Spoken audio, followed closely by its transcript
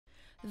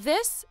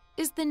This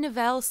is the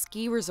Nivelle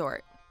Ski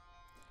Resort.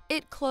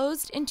 It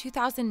closed in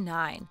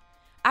 2009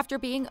 after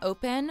being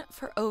open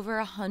for over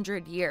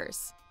 100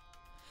 years.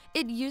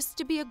 It used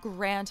to be a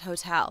grand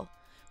hotel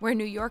where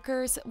New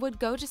Yorkers would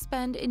go to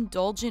spend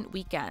indulgent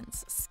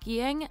weekends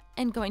skiing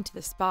and going to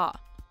the spa.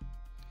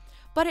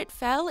 But it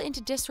fell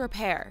into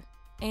disrepair,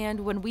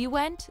 and when we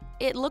went,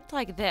 it looked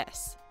like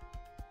this.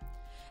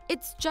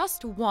 It's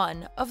just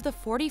one of the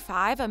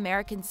 45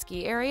 American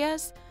ski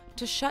areas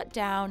to shut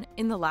down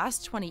in the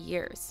last 20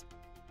 years.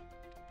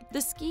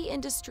 The ski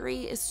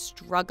industry is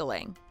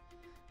struggling,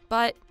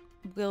 but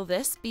will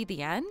this be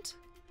the end?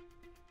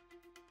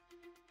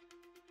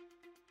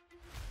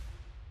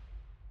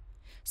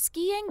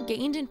 Skiing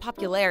gained in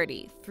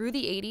popularity through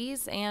the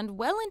 80s and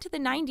well into the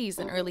 90s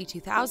and early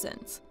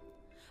 2000s.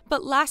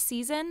 But last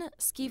season,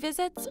 ski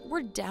visits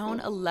were down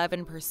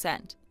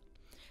 11%.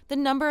 The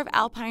number of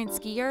alpine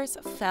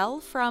skiers fell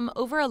from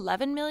over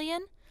 11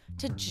 million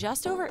to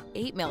just over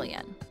 8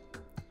 million.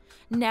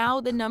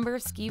 Now the number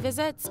of ski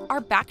visits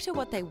are back to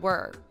what they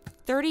were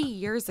 30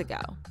 years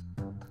ago.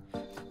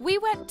 We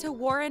went to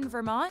Warren,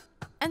 Vermont,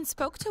 and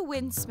spoke to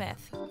Wynn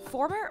Smith,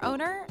 former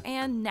owner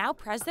and now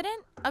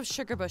president of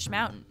Sugarbush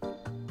Mountain.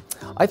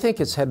 I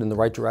think it's headed in the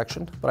right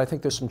direction, but I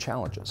think there's some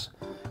challenges.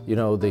 You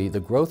know, the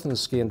growth in the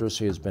ski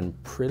industry has been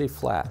pretty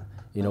flat.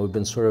 You know, we've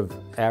been sort of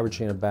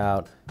averaging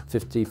about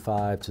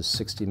 55 to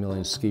 60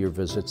 million skier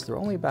visits. There are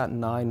only about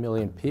 9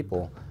 million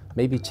people,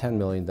 maybe 10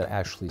 million, that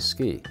actually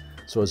ski.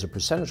 So as a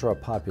percentage of our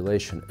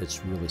population,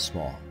 it's really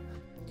small.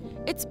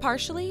 It's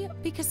partially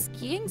because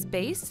skiing's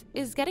base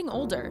is getting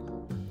older.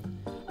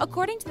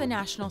 According to the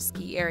National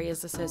Ski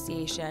Areas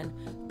Association,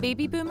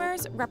 baby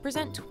boomers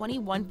represent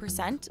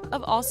 21%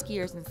 of all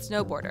skiers and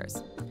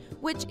snowboarders,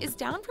 which is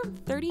down from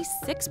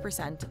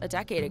 36% a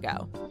decade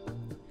ago.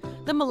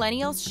 The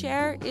millennials'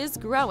 share is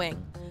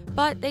growing,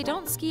 but they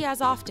don't ski as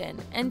often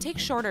and take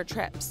shorter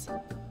trips.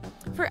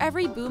 For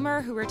every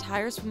boomer who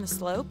retires from the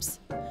slopes,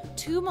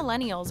 2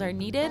 millennials are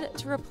needed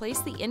to replace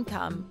the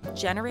income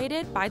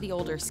generated by the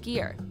older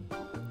skier.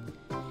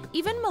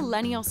 Even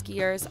millennial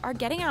skiers are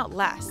getting out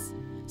less,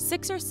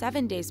 6 or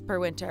 7 days per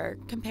winter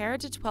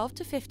compared to 12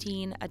 to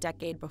 15 a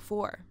decade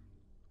before.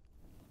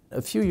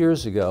 A few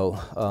years ago,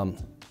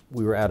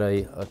 we were at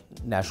a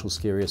National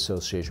Ski Area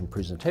Association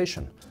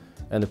presentation,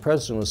 and the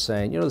president was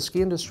saying, you know, the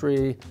ski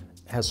industry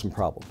has some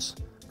problems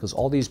because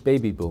all these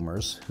baby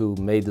boomers who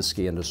made the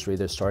ski industry,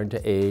 they're starting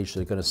to age,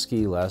 they're going to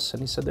ski less,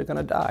 and he said they're going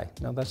to die.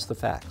 Now, that's the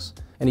facts.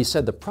 And he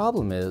said the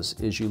problem is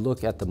you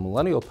look at the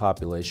millennial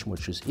population,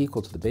 which is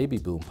equal to the baby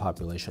boom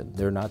population,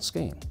 they're not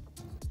skiing.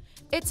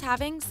 It's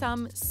having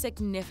some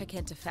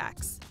significant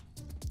effects.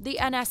 The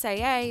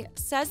NSAA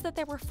says that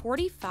there were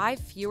 45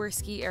 fewer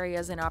ski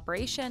areas in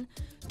operation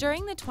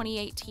during the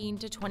 2018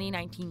 to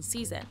 2019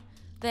 season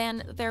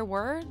than there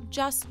were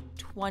just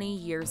 20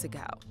 years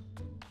ago.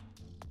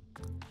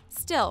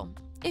 Still,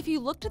 if you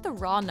looked at the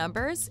raw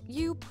numbers,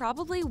 you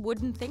probably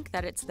wouldn't think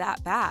that it's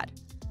that bad.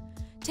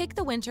 Take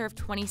the winter of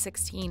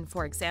 2016,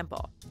 for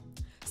example.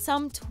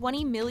 Some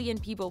 20 million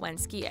people went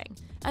skiing,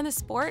 and the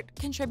sport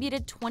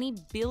contributed $20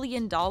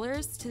 billion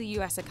to the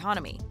U.S.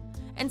 economy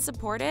and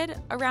supported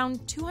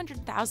around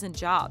 200,000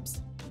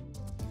 jobs.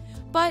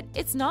 But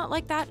it's not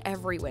like that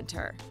every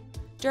winter.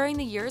 During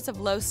the years of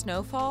low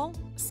snowfall,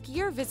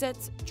 skier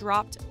visits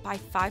dropped by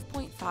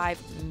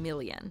 5.5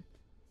 million.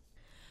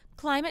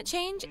 Climate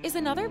change is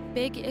another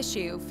big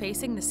issue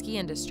facing the ski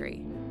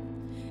industry.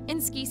 In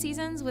ski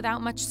seasons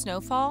without much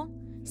snowfall,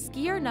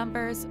 skier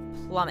numbers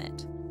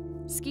plummet.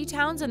 Ski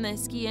towns in the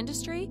ski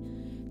industry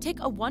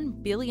take a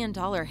 $1 billion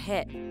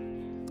hit.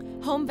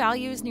 Home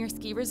values near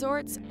ski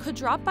resorts could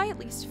drop by at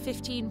least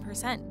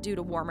 15% due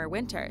to warmer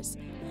winters.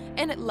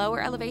 And at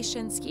lower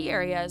elevation ski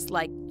areas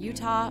like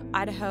Utah,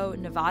 Idaho,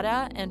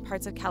 Nevada, and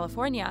parts of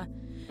California,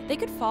 they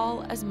could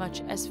fall as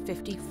much as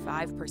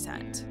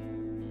 55%.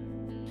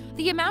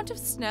 The amount of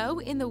snow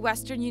in the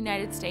western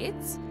United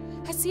States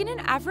has seen an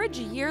average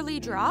yearly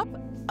drop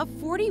of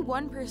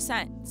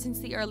 41% since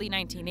the early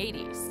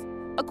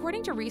 1980s,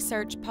 according to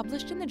research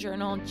published in the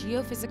journal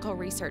Geophysical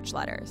Research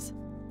Letters.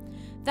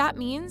 That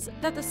means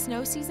that the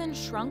snow season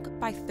shrunk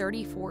by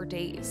 34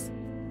 days.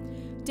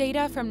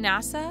 Data from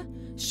NASA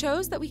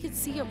shows that we could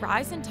see a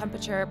rise in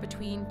temperature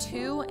between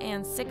 2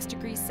 and 6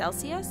 degrees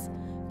Celsius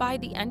by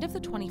the end of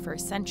the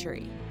 21st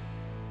century.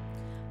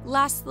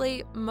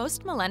 Lastly,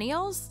 most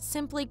millennials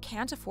simply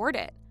can't afford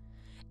it.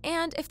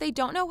 And if they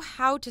don't know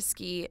how to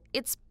ski,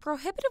 it's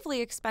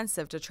prohibitively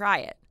expensive to try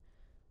it.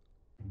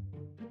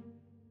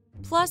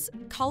 Plus,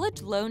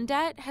 college loan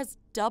debt has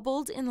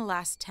doubled in the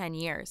last 10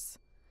 years.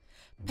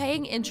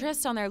 Paying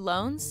interest on their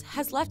loans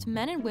has left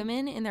men and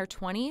women in their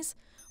 20s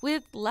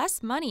with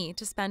less money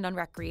to spend on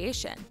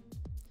recreation.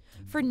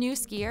 For new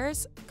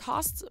skiers,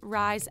 costs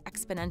rise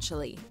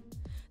exponentially.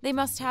 They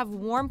must have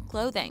warm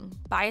clothing,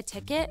 buy a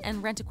ticket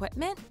and rent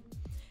equipment,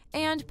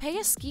 and pay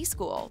a ski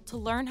school to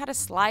learn how to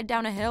slide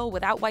down a hill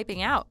without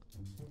wiping out.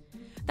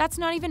 That's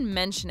not even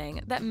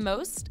mentioning that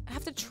most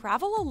have to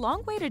travel a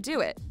long way to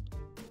do it.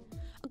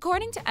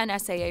 According to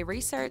NSAA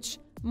research,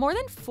 More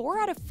than 4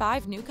 out of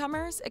 5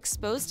 newcomers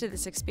exposed to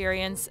this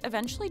experience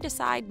eventually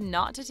decide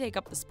not to take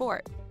up the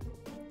sport.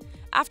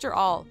 After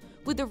all,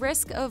 with the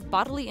risk of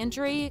bodily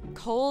injury,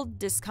 cold,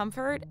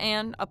 discomfort,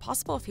 and a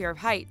possible fear of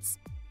heights,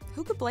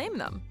 who could blame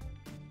them?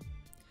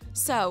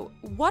 So,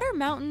 what are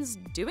mountains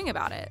doing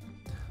about it?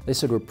 They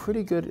said we're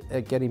pretty good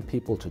at getting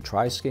people to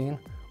try skiing,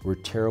 we're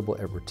terrible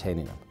at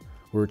retaining them.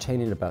 We're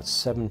retaining about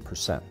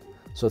 7%.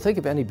 So think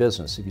of any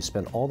business. If you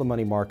spend all the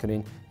money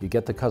marketing, you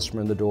get the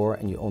customer in the door,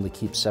 and you only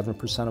keep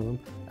 7% of them,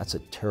 that's a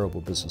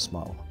terrible business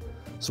model.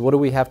 So what do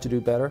we have to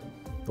do better?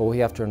 Well, we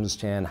have to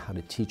understand how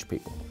to teach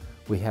people.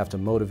 We have to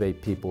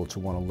motivate people to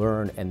want to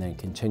learn and then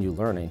continue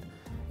learning.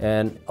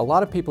 And a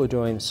lot of people are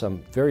doing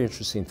some very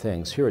interesting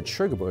things. Here at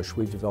Sugarbush,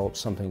 we've developed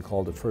something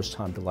called the First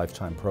Time to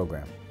Lifetime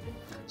program.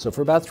 So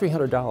for about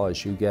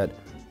 $300, you get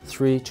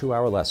 3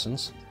 2-hour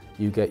lessons.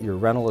 You get your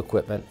rental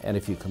equipment, and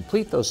if you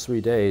complete those 3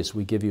 days,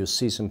 we give you a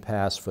season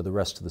pass for the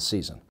rest of the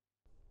season.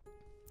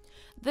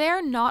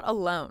 They're not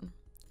alone.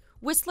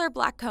 Whistler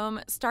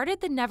Blackcomb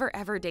started the Never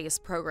Ever Days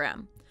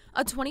program,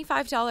 a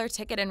 $25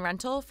 ticket and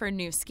rental for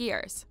new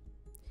skiers.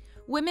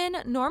 Women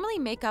normally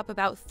make up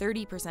about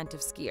 30% of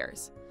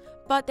skiers,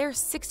 but they're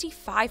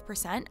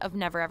 65% of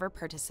Never Ever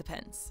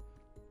participants.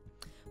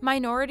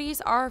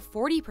 Minorities are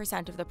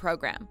 40% of the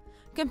program,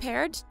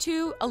 compared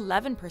to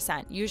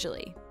 11%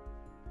 usually.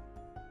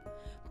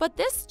 But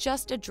this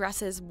just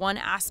addresses one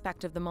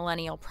aspect of the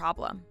millennial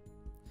problem.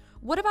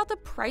 What about the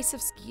price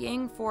of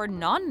skiing for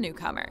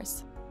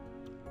non-newcomers?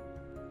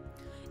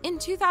 In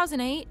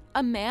 2008,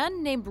 a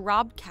man named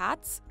Rob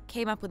Katz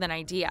came up with an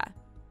idea.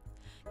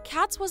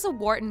 Katz was a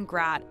Wharton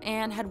grad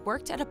and had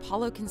worked at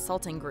Apollo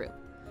Consulting Group,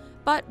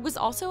 but was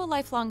also a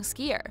lifelong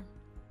skier.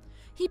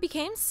 He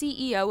became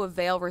CEO of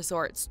Vail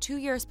Resorts 2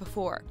 years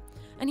before,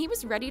 and he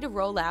was ready to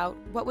roll out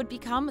what would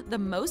become the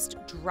most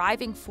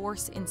driving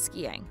force in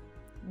skiing: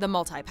 the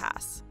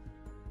multi-pass.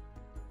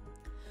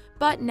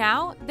 But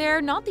now,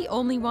 they're not the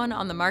only one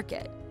on the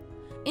market.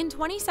 In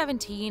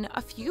 2017,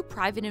 a few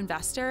private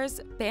investors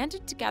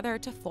banded together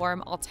to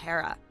form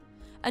Alterra,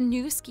 a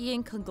new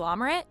skiing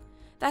conglomerate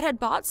that had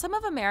bought some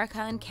of America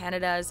and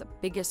Canada's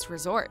biggest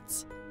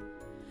resorts.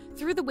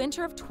 Through the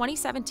winter of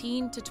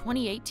 2017 to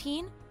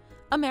 2018,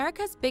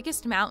 America's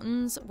biggest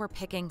mountains were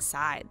picking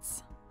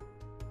sides.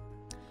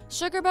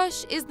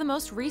 Sugarbush is the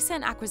most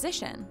recent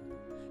acquisition.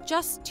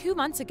 Just 2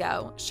 months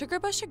ago,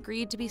 Sugarbush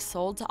agreed to be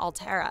sold to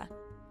Alterra.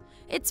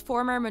 Its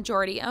former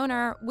majority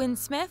owner, Wynn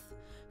Smith,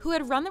 who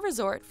had run the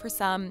resort for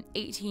some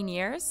 18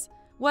 years,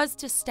 was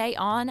to stay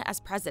on as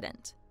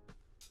president.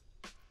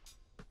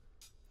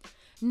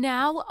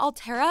 Now,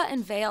 Alterra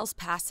and Vail's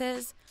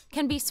passes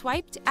can be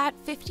swiped at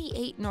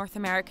 58 North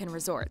American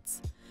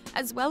resorts,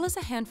 as well as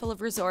a handful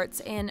of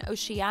resorts in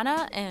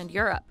Oceania and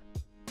Europe.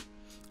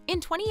 In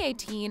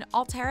 2018,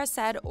 Alterra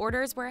said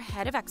orders were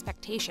ahead of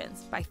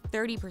expectations by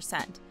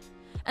 30%,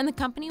 and the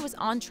company was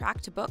on track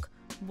to book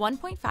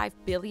 $1.5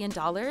 billion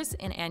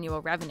in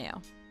annual revenue.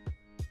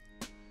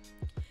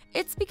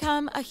 It's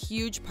become a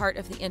huge part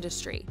of the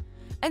industry,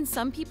 and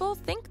some people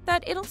think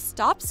that it'll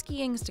stop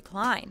skiing's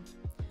decline.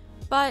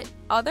 But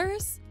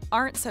others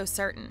aren't so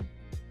certain.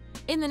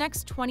 In the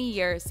next 20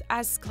 years,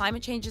 as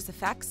climate change's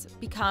effects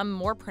become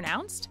more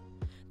pronounced,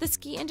 the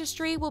ski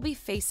industry will be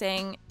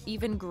facing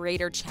even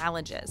greater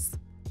challenges.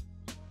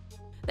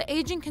 The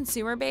aging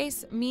consumer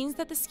base means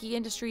that the ski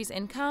industry's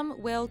income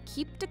will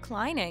keep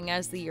declining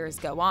as the years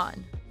go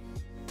on.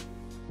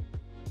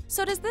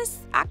 So does this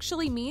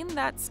actually mean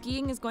that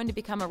skiing is going to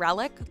become a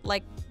relic,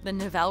 like the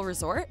Nivelle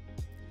Resort?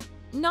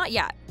 Not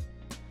yet.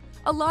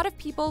 A lot of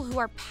people who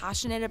are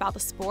passionate about the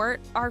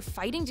sport are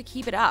fighting to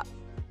keep it up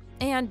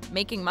and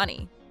making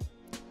money.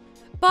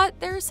 But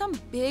there are some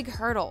big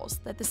hurdles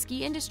that the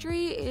ski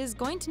industry is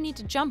going to need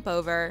to jump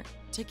over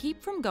to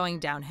keep from going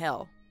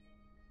downhill.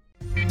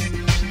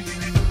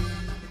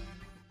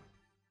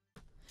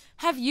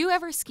 Have you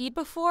ever skied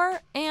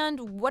before,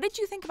 and what did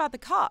you think about the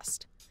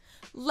cost?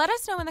 Let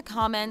us know in the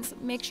comments.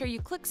 Make sure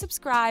you click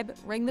subscribe,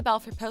 ring the bell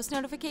for post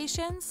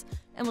notifications,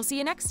 and we'll see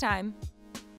you next time.